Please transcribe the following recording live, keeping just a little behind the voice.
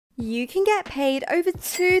You can get paid over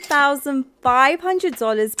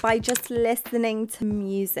 $2,500 by just listening to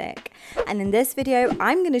music. And in this video,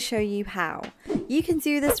 I'm going to show you how. You can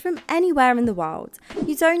do this from anywhere in the world.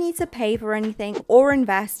 You don't need to pay for anything or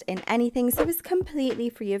invest in anything, so it's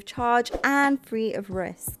completely free of charge and free of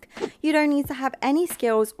risk. You don't need to have any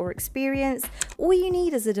skills or experience. All you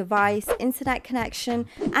need is a device, internet connection,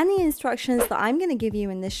 and the instructions that I'm going to give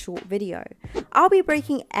you in this short video. I'll be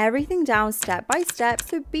breaking everything down step by step,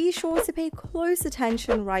 so be sure to pay close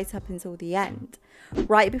attention right up until the end.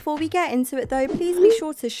 Right before we get into it though, please be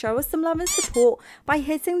sure to show us some love and support by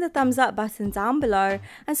hitting the thumbs up button down below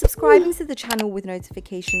and subscribing to the channel with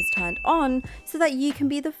notifications turned on so that you can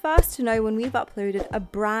be the first to know when we've uploaded a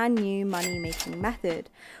brand new money making method.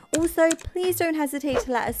 Also, please don't hesitate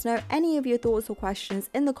to let us know any of your thoughts or questions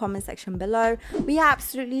in the comment section below. We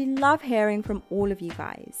absolutely love hearing from all of you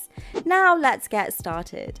guys. Now let's get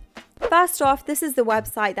started. First off, this is the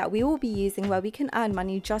website that we will be using where we can earn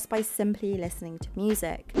money just by simply listening to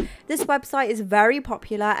music. This website is very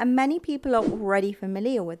popular and many people are already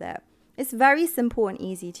familiar with it. It's very simple and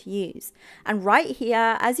easy to use. And right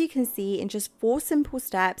here, as you can see, in just 4 simple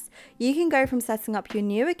steps, you can go from setting up your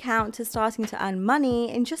new account to starting to earn money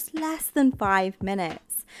in just less than 5 minutes.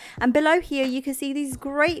 And below here, you can see these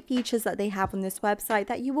great features that they have on this website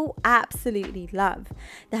that you will absolutely love.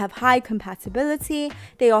 They have high compatibility,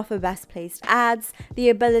 they offer best placed ads, the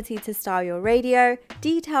ability to style your radio,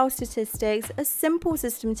 detailed statistics, a simple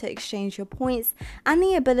system to exchange your points, and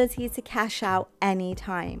the ability to cash out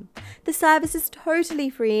anytime. The service is totally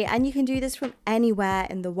free and you can do this from anywhere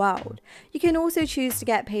in the world. You can also choose to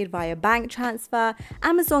get paid via bank transfer,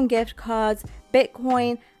 Amazon gift cards,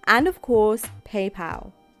 Bitcoin, and of course,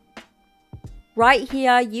 PayPal. Right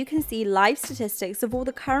here, you can see live statistics of all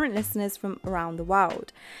the current listeners from around the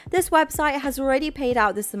world. This website has already paid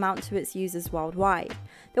out this amount to its users worldwide.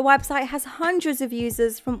 The website has hundreds of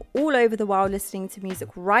users from all over the world listening to music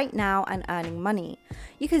right now and earning money.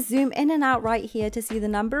 You can zoom in and out right here to see the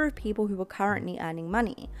number of people who are currently earning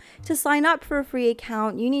money. To sign up for a free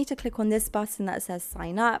account, you need to click on this button that says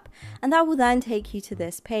sign up, and that will then take you to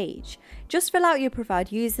this page. Just fill out your preferred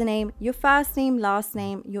username, your first name, last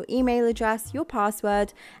name, your email address, your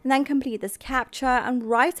password, and then complete this captcha, and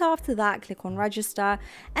right after that click on register,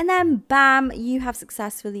 and then bam, you have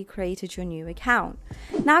successfully created your new account.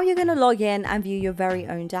 Now you're going to log in and view your very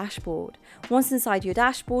own dashboard. Once inside your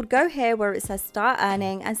dashboard, go here where it says start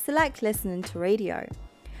earning and select listen to radio.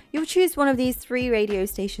 You'll choose one of these 3 radio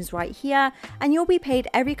stations right here and you'll be paid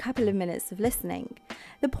every couple of minutes of listening.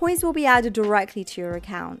 The points will be added directly to your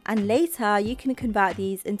account and later you can convert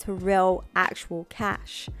these into real actual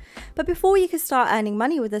cash. But before you can start earning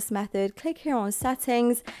money with this method, click here on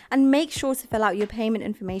settings and make sure to fill out your payment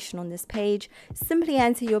information on this page. Simply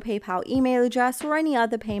enter your PayPal email address or any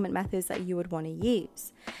other payment methods that you would want to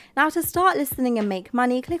use. Now to start listening and make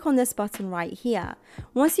money, click on this button right here.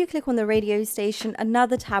 Once you click on the radio station,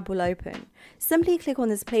 another tab will open. Simply click on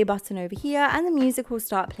this play button over here and the music will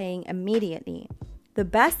start playing immediately. The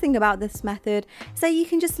best thing about this method is that you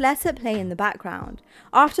can just let it play in the background.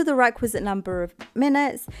 After the requisite number of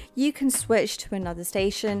minutes, you can switch to another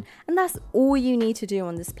station, and that's all you need to do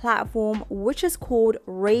on this platform, which is called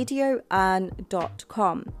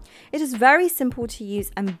radioearn.com. It is very simple to use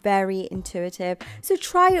and very intuitive, so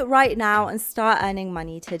try it right now and start earning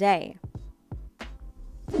money today.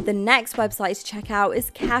 The next website to check out is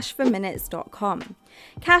cashforminutes.com.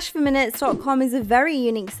 Cashforminutes.com is a very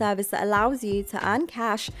unique service that allows you to earn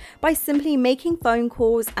cash by simply making phone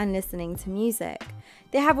calls and listening to music.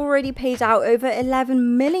 They have already paid out over £11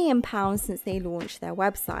 million since they launched their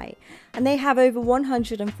website, and they have over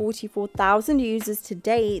 144,000 users to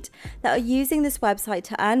date that are using this website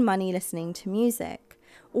to earn money listening to music.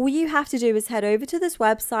 All you have to do is head over to this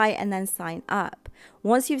website and then sign up.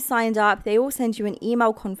 Once you've signed up, they will send you an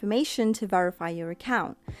email confirmation to verify your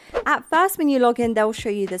account. At first, when you log in, they'll show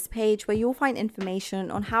you this page where you'll find information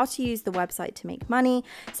on how to use the website to make money,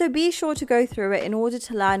 so be sure to go through it in order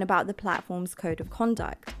to learn about the platform's code of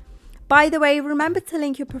conduct. By the way, remember to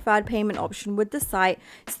link your preferred payment option with the site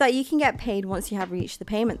so that you can get paid once you have reached the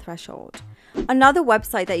payment threshold. Another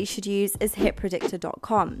website that you should use is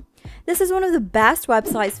hitpredictor.com. This is one of the best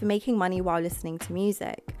websites for making money while listening to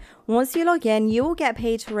music. Once you log in, you will get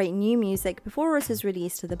paid to rate new music before it is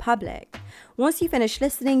released to the public. Once you finish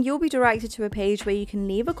listening, you'll be directed to a page where you can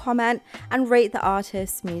leave a comment and rate the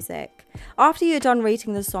artist's music. After you're done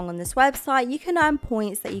rating the song on this website, you can earn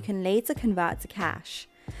points that you can later convert to cash.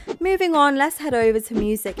 Moving on, let's head over to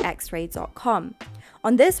musicxray.com.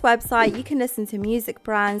 On this website, you can listen to music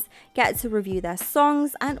brands, get to review their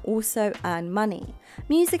songs, and also earn money.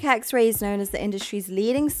 Music X-Ray is known as the industry's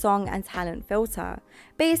leading song and talent filter.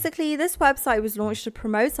 Basically, this website was launched to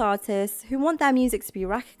promote artists who want their music to be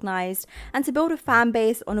recognized and to build a fan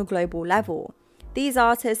base on a global level. These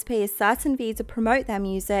artists pay a certain fee to promote their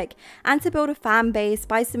music and to build a fan base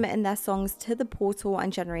by submitting their songs to the portal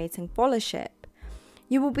and generating followership.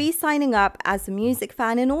 You will be signing up as a music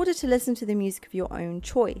fan in order to listen to the music of your own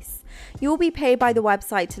choice. You will be paid by the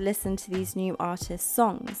website to listen to these new artists'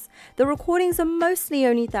 songs. The recordings are mostly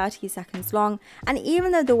only 30 seconds long, and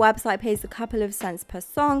even though the website pays a couple of cents per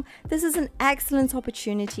song, this is an excellent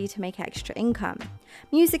opportunity to make extra income.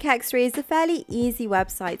 Music X-Ray is a fairly easy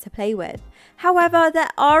website to play with. However, there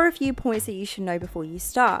are a few points that you should know before you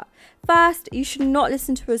start. First, you should not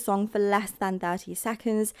listen to a song for less than 30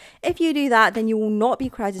 seconds. If you do that, then you will not be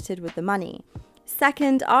credited with the money.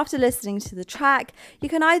 Second, after listening to the track, you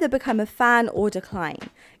can either become a fan or decline.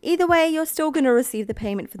 Either way, you're still going to receive the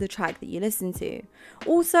payment for the track that you listen to.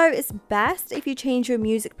 Also, it's best if you change your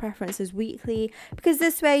music preferences weekly, because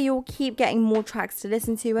this way you'll keep getting more tracks to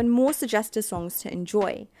listen to and more suggested songs to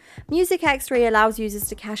enjoy. Music X-Ray allows users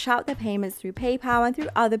to cash out their payments through PayPal and through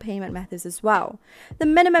other payment methods as well. The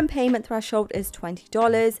minimum payment threshold is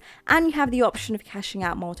 $20, and you have the option of cashing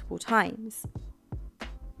out multiple times.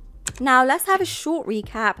 Now let's have a short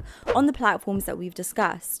recap on the platforms that we've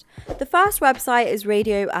discussed. The first website is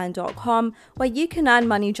radioearn.com, where you can earn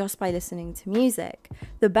money just by listening to music.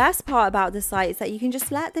 The best part about the site is that you can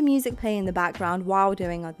just let the music play in the background while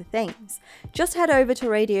doing other things. Just head over to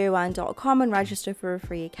radioearn.com and register for a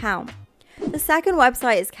free account. The second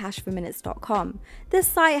website is cashforminutes.com. This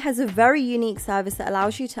site has a very unique service that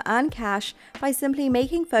allows you to earn cash by simply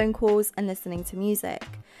making phone calls and listening to music.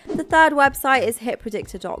 The third website is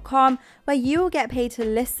hitpredictor.com, where you will get paid to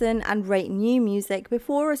listen and rate new music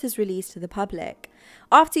before it is released to the public.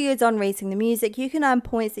 After you're done rating the music, you can earn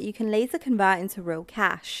points that you can later convert into real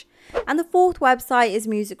cash. And the fourth website is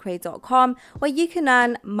musicrate.com, where you can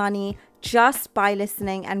earn money just by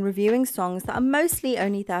listening and reviewing songs that are mostly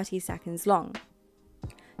only 30 seconds long.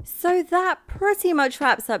 So that pretty much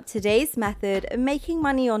wraps up today's method of making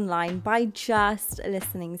money online by just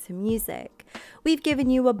listening to music. We've given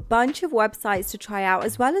you a bunch of websites to try out,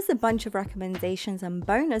 as well as a bunch of recommendations and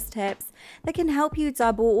bonus tips that can help you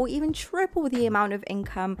double or even triple the amount of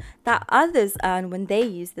income that others earn when they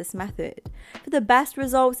use this method. For the best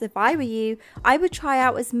results, if I were you, I would try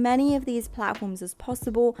out as many of these platforms as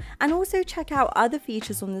possible and also check out other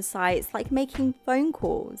features on the sites like making phone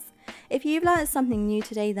calls. If you've learned something new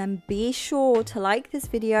today, then be sure to like this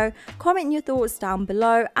video, comment your thoughts down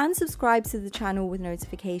below, and subscribe to the channel with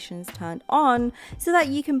notifications turned on so that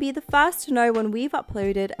you can be the first to know when we've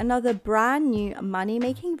uploaded another brand new money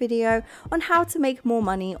making video on how to make more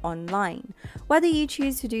money online. Whether you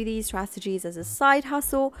choose to do these strategies as a side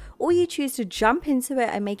hustle or you choose to jump into it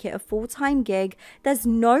and make it a full-time gig, there's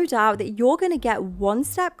no doubt that you're going to get one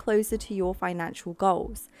step closer to your financial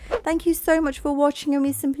goals. Thank you so much for watching, and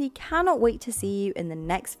we simply cannot wait to see you in the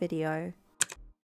next video.